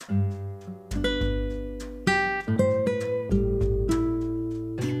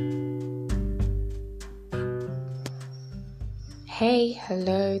Hey,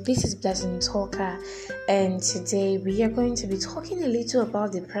 hello, this is Blessing Talker, and today we are going to be talking a little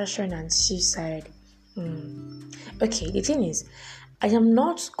about depression and suicide. Okay, the thing is, I am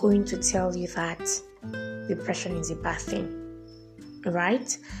not going to tell you that depression is a bad thing,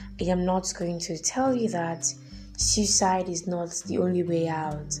 right? I am not going to tell you that suicide is not the only way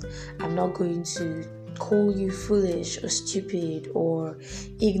out. I'm not going to call you foolish or stupid or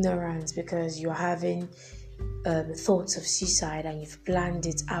ignorant because you're having thoughts of suicide and you've planned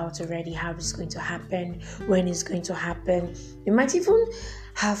it out already, how it's going to happen, when it's going to happen. You might even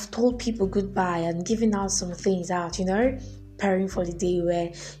have told people goodbye and given out some things out, preparing for the day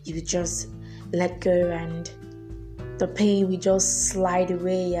where you would just let go and the pain will just slide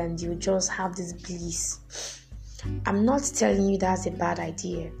away and you just have this bliss. I'm not telling you that's a bad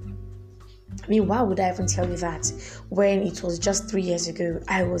idea. I mean, why would I even tell you that when it was just 3 years ago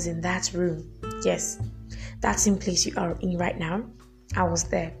I was in that room? Yes, that same place you are in right now, I was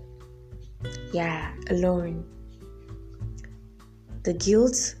there. Yeah, alone. The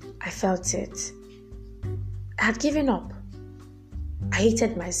guilt, I felt it. I had given up. I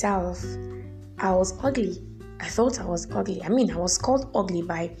hated myself. I was ugly. I thought I was ugly. I was called ugly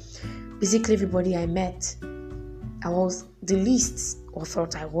by basically everybody I met. I was the least, or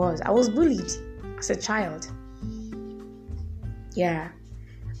thought I was. I was bullied as a child. Yeah,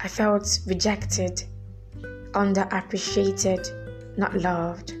 I felt rejected, underappreciated, not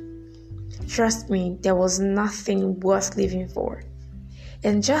loved. Trust me, there was nothing worth living for.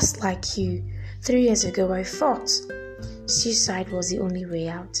 And just like you, 3 years ago I thought suicide was the only way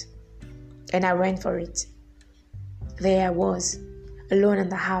out. And I went for it. There I was, alone in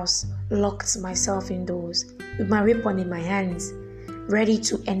the house, locked myself indoors, with my weapon in my hands, ready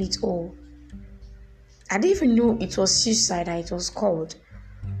to end it all. I didn't even know it was suicide that it was called.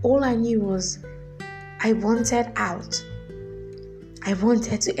 All I knew was I wanted out. I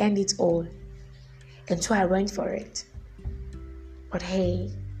wanted to end it all. And so I went for it. But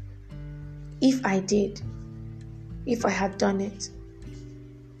hey, if I had done it,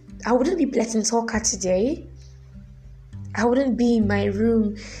 I wouldn't be Blessing Talker today. I wouldn't be in my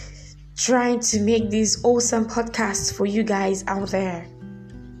room trying to make this awesome podcast for you guys out there.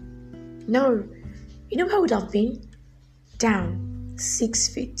 No, you know where I would have been? Down 6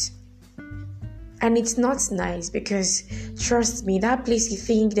 feet. And it's not nice because, trust me, that place you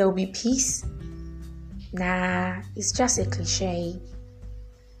think there will be peace? Nah, it's just a cliche.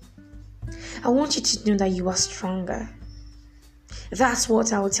 I want you to know that you are stronger. That's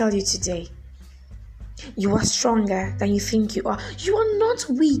what I will tell you today. You are stronger than you think you are. You are not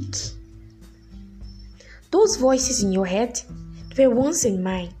weak. Those voices in your head were once in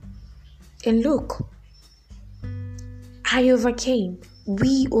mine. And look, I overcame.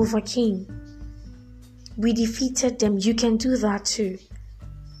 We overcame. We defeated them. You can do that too.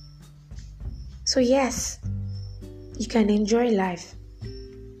 So yes, you can enjoy life.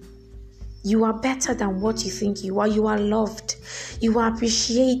 You are better than what you think you are. You are loved. You are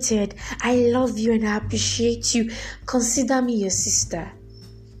appreciated. I love you and I appreciate you. Consider me your sister.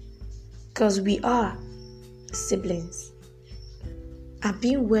 Because we are siblings. And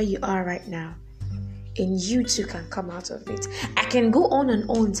being where you are right now, and you too can come out of it. I can go on and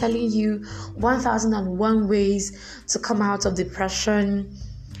on telling you 1001 ways to come out of depression,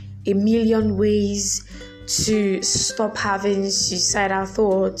 a million ways to stop having suicidal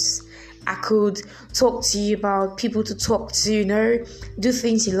thoughts. I could talk to you about people to talk to, do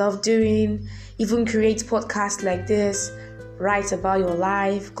things you love doing, even create podcasts like this, write about your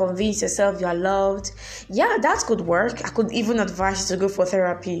life, convince yourself you are loved. Yeah, that could work. I could even advise you to go for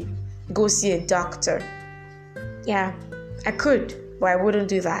therapy. Go see a doctor. Yeah, I could, but I wouldn't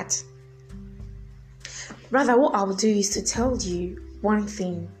do that. Rather, what I would do is to tell you one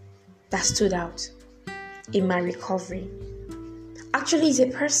thing that stood out in my recovery. Actually, it's a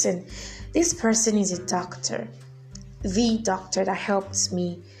person. This person is a doctor. The doctor that helped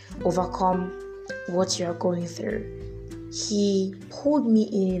me overcome what you're going through. He pulled me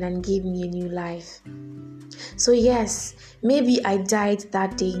in and gave me a new life. So yes, maybe I died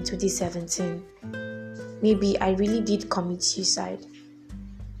that day in 2017. Maybe I really did commit suicide.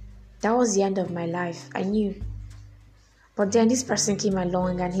 That was the end of my life, I knew. But then this person came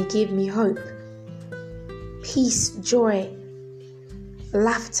along and he gave me hope, peace, joy,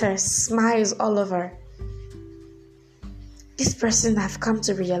 laughter, smiles all over. This person I've come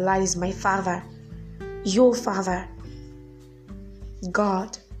to realize is my father, your father,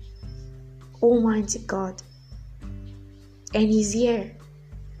 God, Almighty God. And he's here.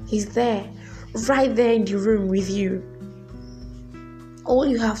 He's there, right there in the room with you. All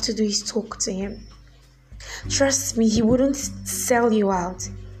you have to do is talk to him. Trust me, he wouldn't sell you out.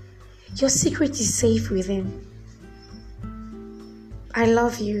 Your secret is safe with him. I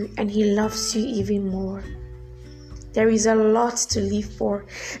love you and he loves you even more. There is a lot to live for.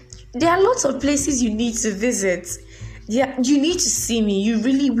 There are lots of places you need to visit. You need to see me. You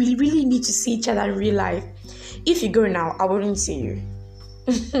really need to see each other in real life. If you go now, I wouldn't see you.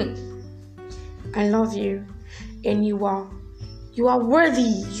 I love you, and you are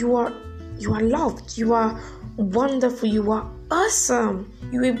worthy. You are loved. You are wonderful. You are awesome.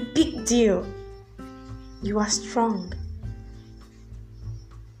 You're a big deal. You are strong,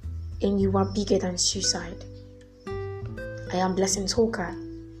 and you are bigger than suicide. I am Blessing Talker,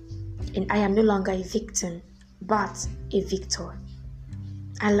 and I am no longer a victim, but a victor.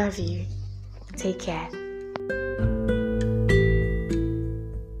 I love you. Take care.